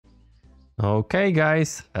Okay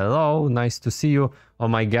guys, hello, nice to see you. Oh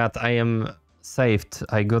my god, I am saved.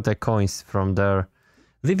 I got the coins from there.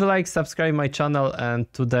 Leave a like, subscribe my channel,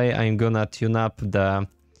 and today I'm gonna tune up the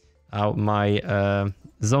my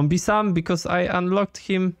zombie Sam because I unlocked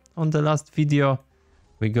him on the last video.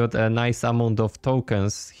 We got a nice amount of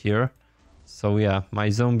tokens here. So yeah, my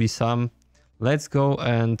zombie Sam. Let's go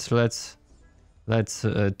and let's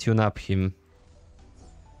tune up him.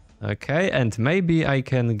 Okay, and maybe I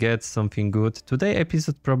can get something good. Today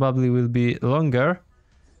episode probably will be longer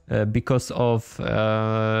because of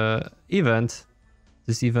event.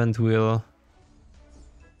 This event will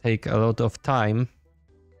take a lot of time.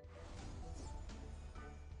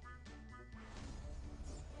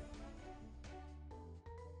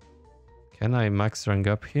 Can I max rank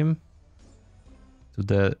up him to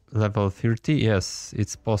the level 30? Yes,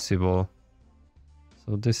 it's possible.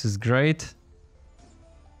 So this is great.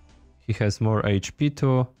 He has more HP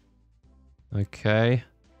too. Okay.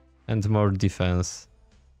 And more defense.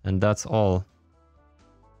 And that's all.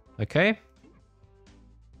 Okay.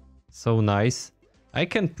 So nice. I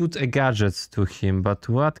can put a gadgets to him, but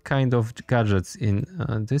what kind of gadgets in...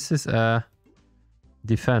 this is a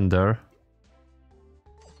defender.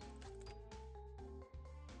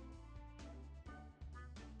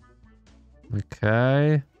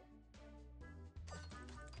 Okay.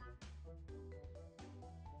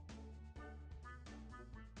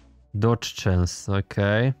 Dodge chance,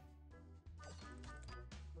 okay.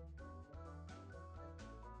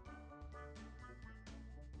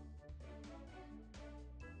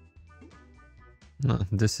 No,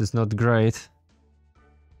 this is not great.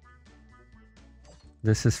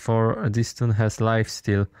 This is for this toon has life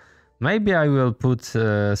steal. Maybe I will put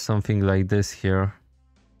something like this here.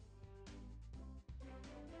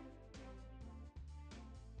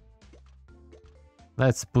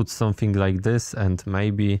 Let's put something like this and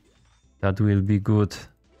maybe that will be good.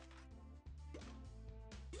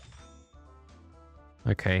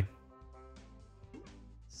 Okay.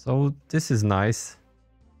 So this is nice.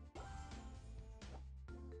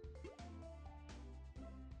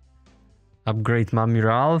 Upgrade Mommy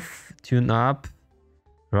Ralph. Tune up.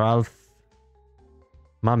 Ralph.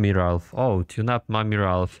 Mommy Ralph. Oh, tune up Mommy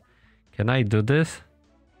Ralph. Can I do this?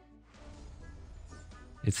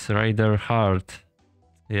 It's rather hard.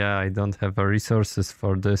 Yeah, I don't have resources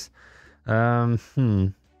for this. But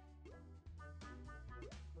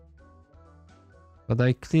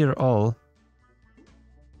I clear all.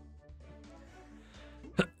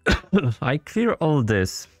 I clear all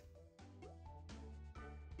this.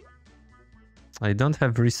 I don't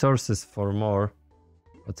have resources for more,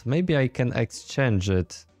 but maybe I can exchange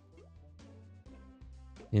it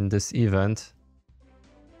in this event.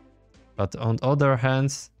 But on other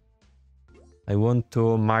hands, I want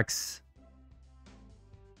to max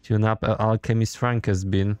tune up Alchemist rank has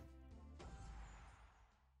been.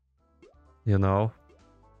 You know.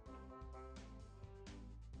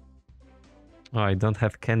 Oh, I don't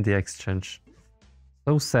have candy exchange.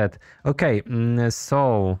 So sad. Okay,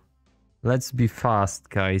 so let's be fast,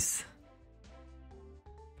 guys.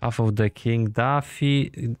 Path of the King,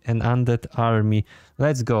 Daffy, an undead army.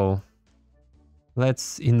 Let's go.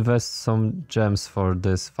 Let's invest some gems for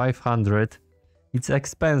this. 500. It's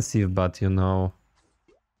expensive, but you know,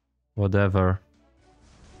 whatever.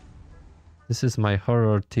 This is my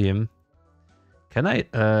horror team. Can I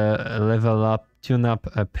level up, tune up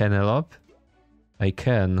a Penelope? I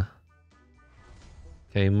can.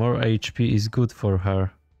 Okay, more HP is good for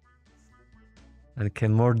her. And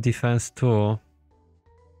can more defense too.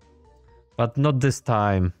 But not this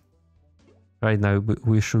time. Right now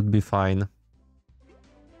we should be fine.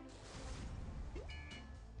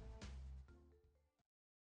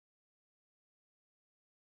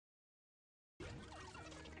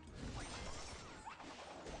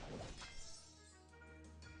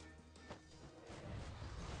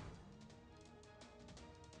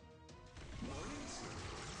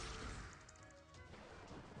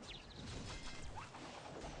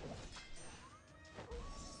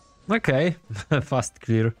 Okay, fast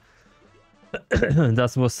clear.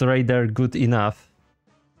 That was rather good enough.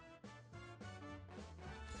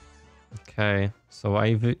 Okay, so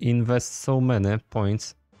I invest so many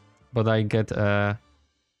points, but I get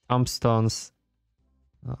tombstones,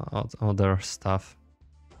 other stuff.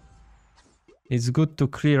 It's good to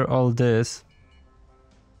clear all this.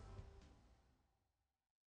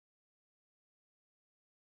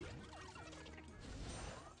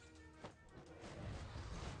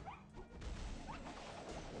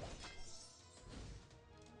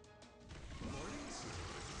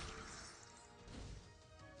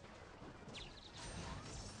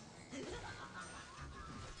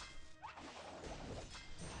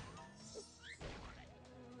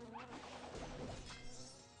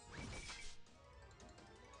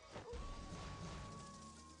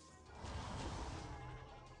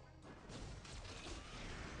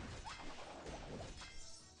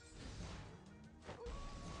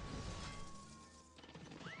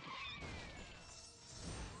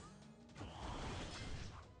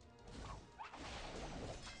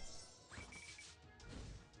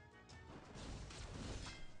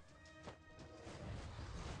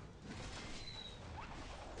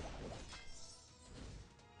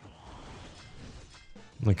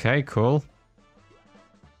 Okay, cool.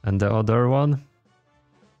 And the other one?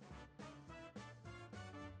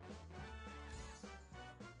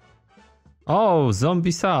 Oh,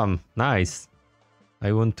 Zombie Sam. Nice.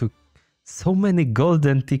 I want to... So many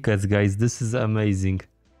golden tickets, guys. This is amazing.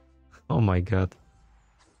 Oh my god.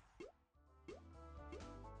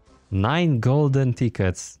 9 golden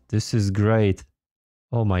tickets. This is great.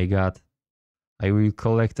 Oh my god. I will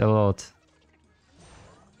collect a lot.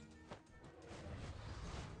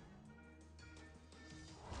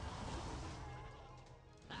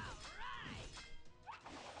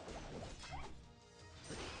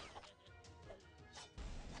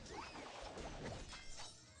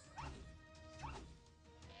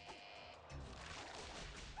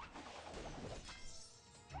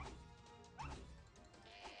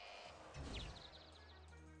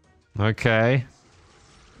 Okay.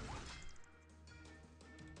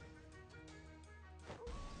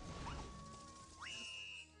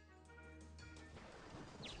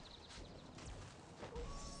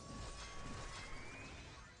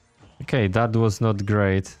 Okay, that was not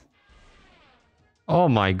great. Oh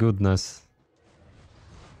my goodness.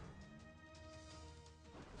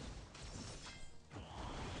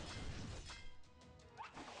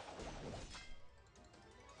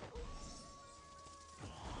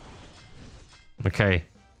 Okay.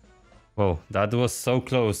 Whoa, that was so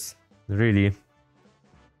close. Really.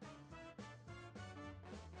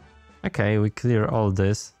 Okay, we clear all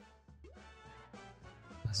this.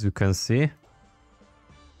 As you can see.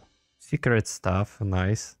 Secret stuff,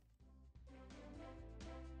 nice.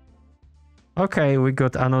 Okay, we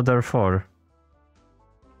got another 4.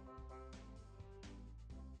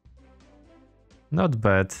 Not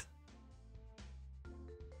bad.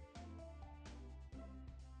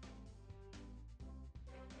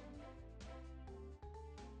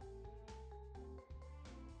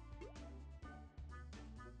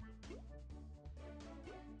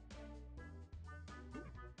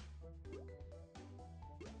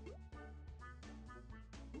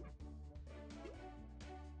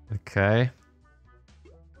 Okay.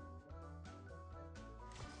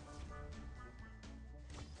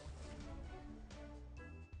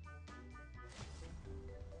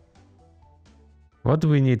 What do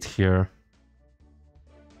we need here?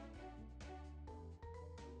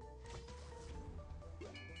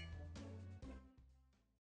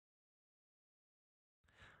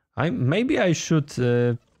 Maybe I should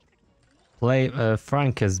play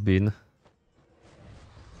Frank has been.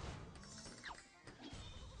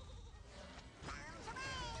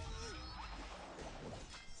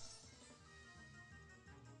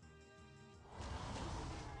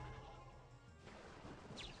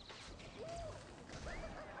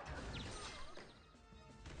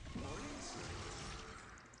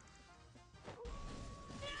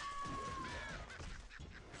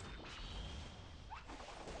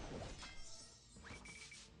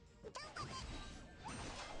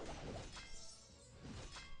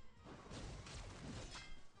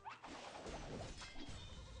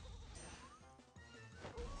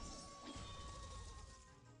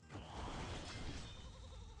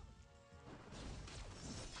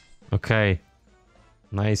 Okay.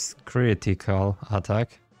 Nice critical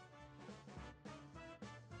attack.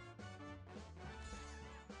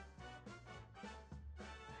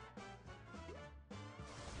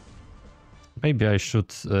 Maybe I should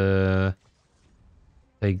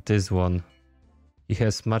take this one. He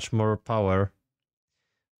has much more power.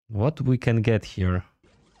 What we can get here?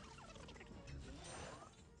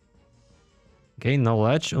 Gain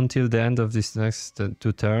knowledge until the end of this next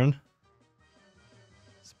 2 turn.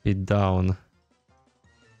 Speed down.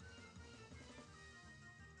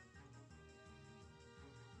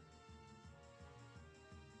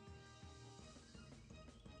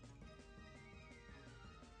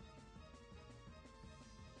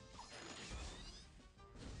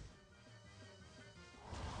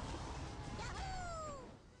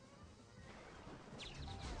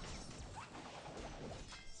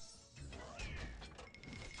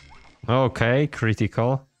 Okay,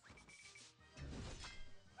 critical.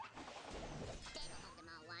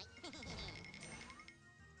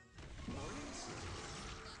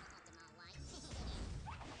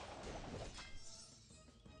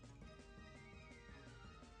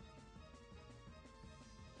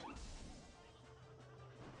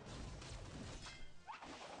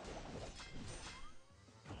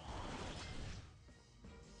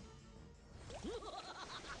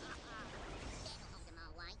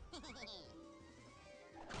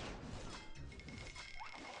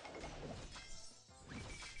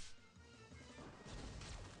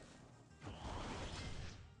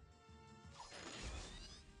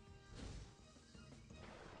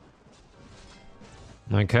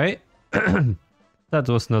 Okay. That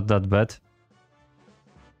was not that bad.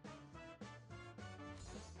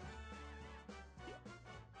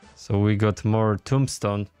 So we got more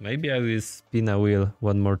tombstone. Maybe I will spin a wheel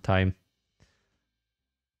one more time.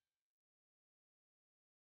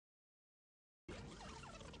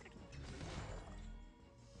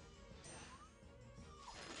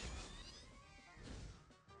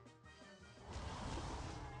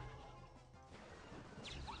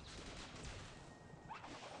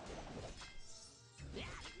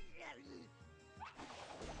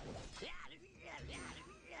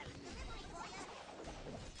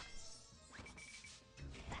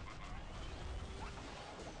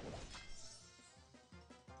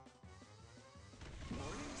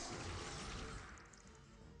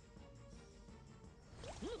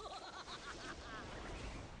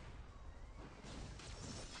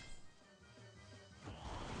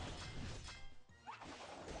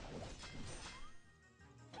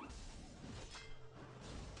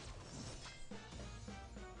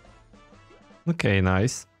 Okay,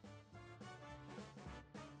 nice.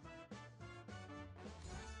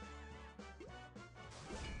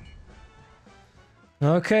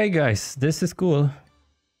 Okay, guys, this is cool.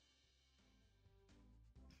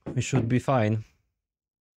 We should be fine.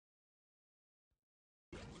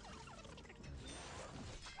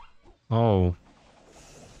 Oh.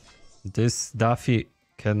 This Daffy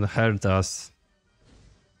can hurt us.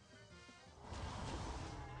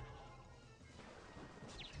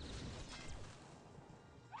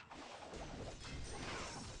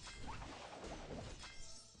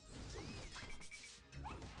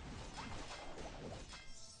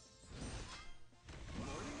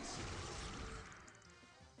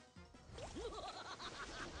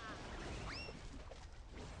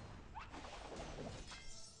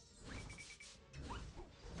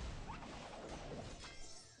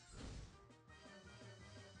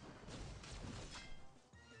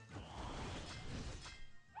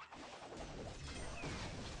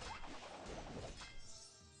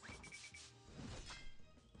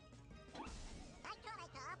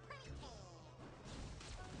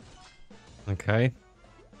 Okay.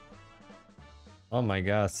 Oh my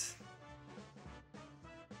god.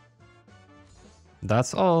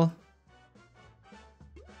 That's all.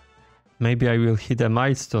 Maybe I will hit a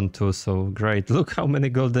milestone too, so great. Look how many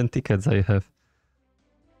golden tickets I have.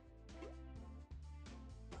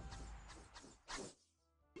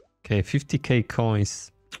 Okay, 50k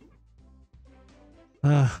coins.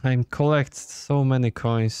 I'm collect so many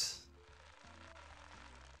coins.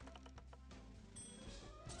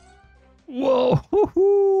 Whoa!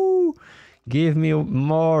 Woohoo! Give me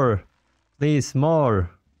more, please, more.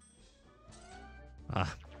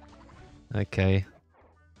 Okay.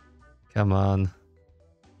 Come on,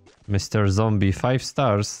 Mr. Zombie, 5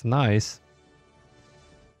 stars, nice.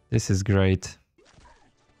 This is great.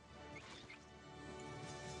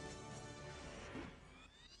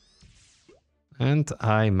 And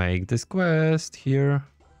I make this quest here.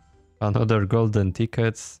 Another golden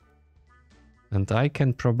tickets. And I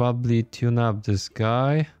can probably tune up this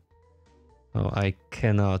guy. Oh, I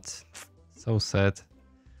cannot. So sad.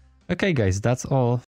 Okay, guys, that's all.